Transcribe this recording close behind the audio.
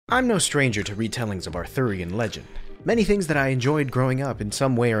I'm no stranger to retellings of Arthurian legend. Many things that I enjoyed growing up in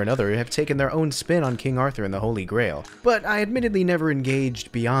some way or another have taken their own spin on King Arthur and the Holy Grail, but I admittedly never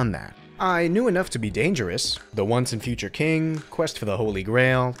engaged beyond that. I knew enough to be dangerous, the once and future king, quest for the Holy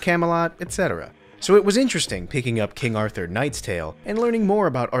Grail, Camelot, etc. So it was interesting picking up King Arthur Knight's Tale and learning more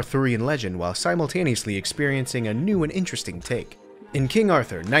about Arthurian legend while simultaneously experiencing a new and interesting take. In King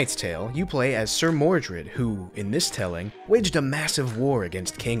Arthur Knight's Tale, you play as Sir Mordred, who, in this telling, waged a massive war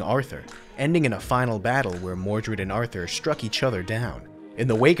against King Arthur, ending in a final battle where Mordred and Arthur struck each other down. In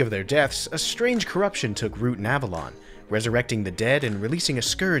the wake of their deaths, a strange corruption took root in Avalon, resurrecting the dead and releasing a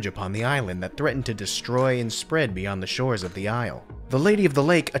scourge upon the island that threatened to destroy and spread beyond the shores of the isle. The Lady of the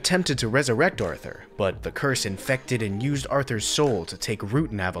Lake attempted to resurrect Arthur, but the curse infected and used Arthur's soul to take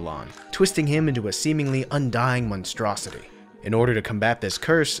root in Avalon, twisting him into a seemingly undying monstrosity. In order to combat this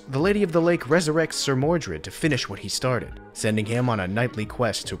curse, the Lady of the Lake resurrects Sir Mordred to finish what he started, sending him on a knightly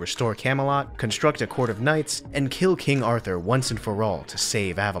quest to restore Camelot, construct a court of knights, and kill King Arthur once and for all to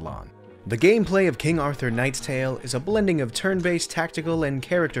save Avalon. The gameplay of King Arthur Knight's Tale is a blending of turn-based tactical and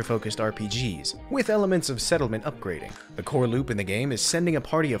character-focused RPGs, with elements of settlement upgrading. The core loop in the game is sending a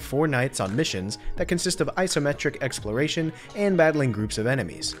party of 4 knights on missions that consist of isometric exploration and battling groups of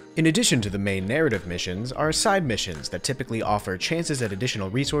enemies. In addition to the main narrative missions are side missions that typically offer chances at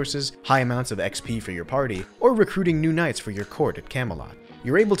additional resources, high amounts of XP for your party, or recruiting new knights for your court at Camelot.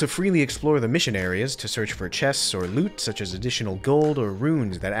 You're able to freely explore the mission areas to search for chests or loot such as additional gold or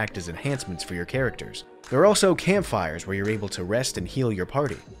runes that act as enhancements for your characters. There are also campfires where you're able to rest and heal your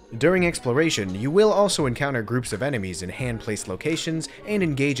party. During exploration, you will also encounter groups of enemies in hand-placed locations and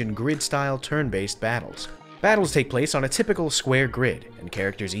engage in grid-style turn-based battles. Battles take place on a typical square grid, and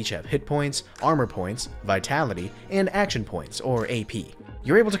characters each have hit points, armor points, vitality, and action points, or AP.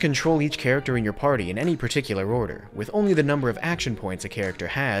 You're able to control each character in your party in any particular order, with only the number of action points a character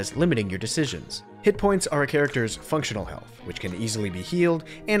has limiting your decisions. Hit points are a character's functional health, which can easily be healed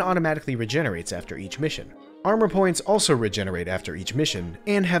and automatically regenerates after each mission. Armor points also regenerate after each mission,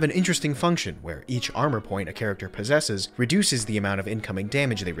 and have an interesting function where each armor point a character possesses reduces the amount of incoming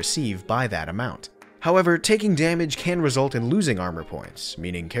damage they receive by that amount. However, taking damage can result in losing armor points,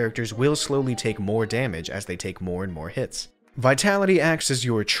 meaning characters will slowly take more damage as they take more and more hits. Vitality acts as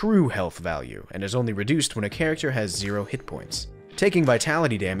your true health value, and is only reduced when a character has 0 hit points. Taking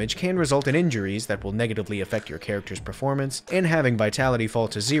vitality damage can result in injuries that will negatively affect your character's performance, and having vitality fall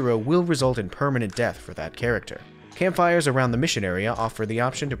to 0 will result in permanent death for that character. Campfires around the mission area offer the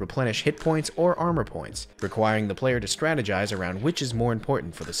option to replenish hit points or armor points, requiring the player to strategize around which is more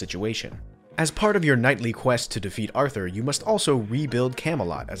important for the situation. As part of your knightly quest to defeat Arthur, you must also rebuild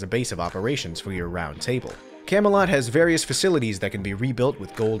Camelot as a base of operations for your round table. Camelot has various facilities that can be rebuilt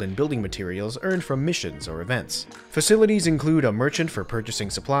with gold and building materials earned from missions or events. Facilities include a merchant for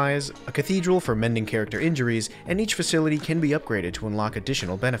purchasing supplies, a cathedral for mending character injuries, and each facility can be upgraded to unlock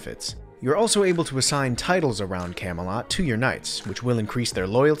additional benefits. You're also able to assign titles around Camelot to your knights, which will increase their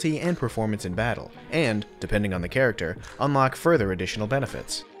loyalty and performance in battle, and, depending on the character, unlock further additional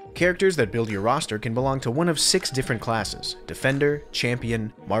benefits. Characters that build your roster can belong to one of 6 different classes: Defender,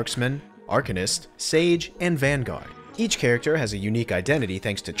 Champion, Marksman, Arcanist, Sage, and Vanguard. Each character has a unique identity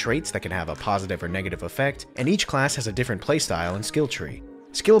thanks to traits that can have a positive or negative effect, and each class has a different playstyle and skill tree.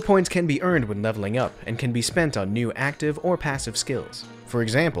 Skill points can be earned when leveling up, and can be spent on new active or passive skills. For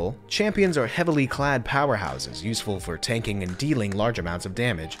example, champions are heavily clad powerhouses useful for tanking and dealing large amounts of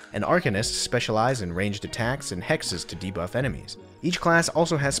damage, and Arcanists specialize in ranged attacks and hexes to debuff enemies. Each class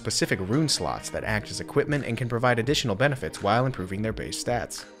also has specific rune slots that act as equipment and can provide additional benefits while improving their base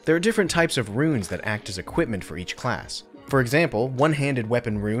stats. There are different types of runes that act as equipment for each class. For example, one-handed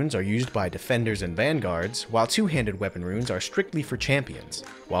weapon runes are used by defenders and vanguards, while two-handed weapon runes are strictly for champions.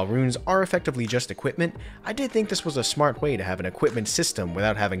 While runes are effectively just equipment, I did think this was a smart way to have an equipment system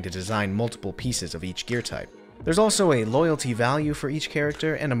without having to design multiple pieces of each gear type. There's also a loyalty value for each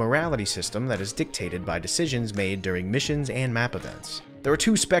character and a morality system that is dictated by decisions made during missions and map events. There are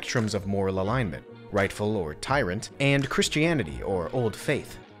 2 spectrums of moral alignment: rightful or tyrant, and Christianity or old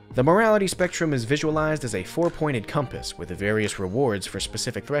faith. The morality spectrum is visualized as a 4-pointed compass with various rewards for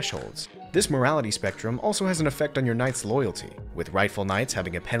specific thresholds. This morality spectrum also has an effect on your knight's loyalty, with rightful knights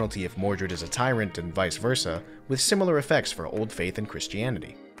having a penalty if Mordred is a tyrant and vice versa, with similar effects for old faith and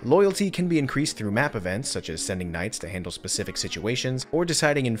Christianity. Loyalty can be increased through map events such as sending knights to handle specific situations or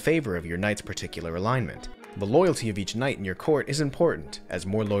deciding in favor of your knight's particular alignment. The loyalty of each knight in your court is important, as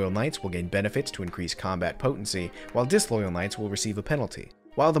more loyal knights will gain benefits to increase combat potency, while disloyal knights will receive a penalty.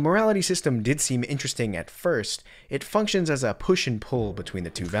 While the morality system did seem interesting at first, it functions as a push and pull between the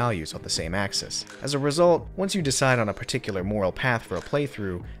two values on the same axis. As a result, once you decide on a particular moral path for a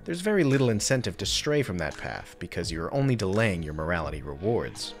playthrough, there's very little incentive to stray from that path because you're only delaying your morality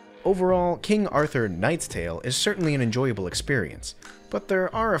rewards. Overall, King Arthur Knight's Tale is certainly an enjoyable experience, but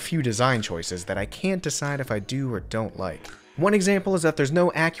there are a few design choices that I can't decide if I do or don't like. One example is that there's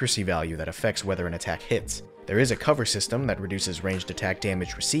no accuracy value that affects whether an attack hits. There is a cover system that reduces ranged attack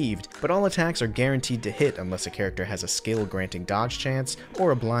damage received, but all attacks are guaranteed to hit unless a character has a skill granting dodge chance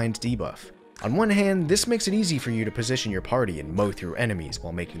or a blind debuff. On one hand, this makes it easy for you to position your party and mow through enemies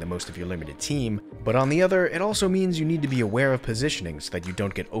while making the most of your limited team, but on the other, it also means you need to be aware of positioning so that you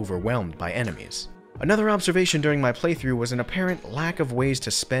don't get overwhelmed by enemies. Another observation during my playthrough was an apparent lack of ways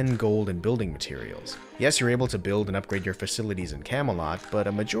to spend gold and building materials. Yes, you're able to build and upgrade your facilities in Camelot, but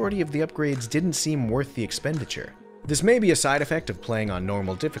a majority of the upgrades didn't seem worth the expenditure. This may be a side effect of playing on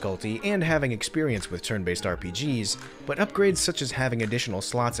normal difficulty and having experience with turn-based RPGs, but upgrades such as having additional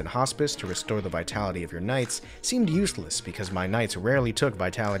slots in Hospice to restore the vitality of your knights seemed useless because my knights rarely took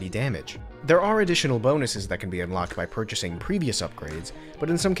vitality damage. There are additional bonuses that can be unlocked by purchasing previous upgrades, but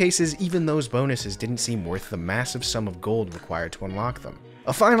in some cases even those bonuses didn't seem worth the massive sum of gold required to unlock them.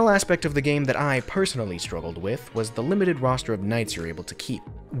 A final aspect of the game that I personally struggled with was the limited roster of knights you're able to keep.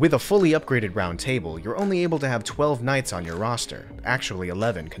 With a fully upgraded round table, you're only able to have 12 knights on your roster, actually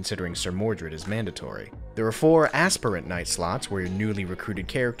 11 considering Sir Mordred is mandatory. There are 4 aspirant knight slots where your newly recruited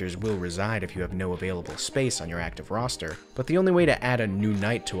characters will reside if you have no available space on your active roster, but the only way to add a new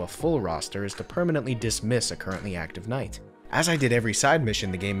knight to a full roster is to permanently dismiss a currently active knight. As I did every side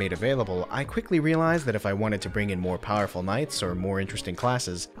mission the game made available, I quickly realized that if I wanted to bring in more powerful knights or more interesting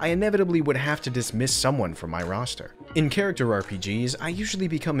classes, I inevitably would have to dismiss someone from my roster. In character RPGs, I usually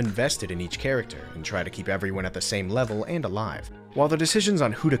become invested in each character and try to keep everyone at the same level and alive. While the decisions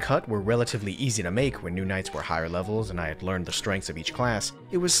on who to cut were relatively easy to make when new knights were higher levels and I had learned the strengths of each class,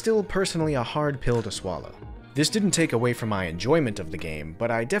 it was still personally a hard pill to swallow. This didn't take away from my enjoyment of the game,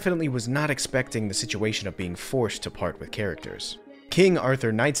 but I definitely was not expecting the situation of being forced to part with characters. King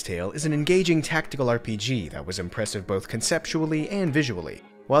Arthur Knight's Tale is an engaging tactical RPG that was impressive both conceptually and visually.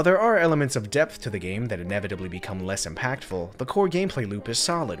 While there are elements of depth to the game that inevitably become less impactful, the core gameplay loop is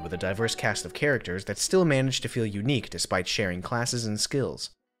solid with a diverse cast of characters that still manage to feel unique despite sharing classes and skills.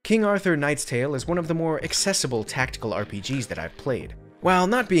 King Arthur Knight's Tale is one of the more accessible tactical RPGs that I've played. While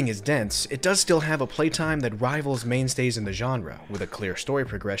not being as dense, it does still have a playtime that rivals mainstays in the genre, with a clear story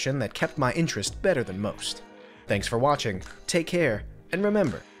progression that kept my interest better than most. Thanks for watching, take care, and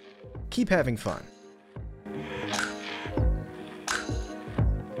remember, keep having fun.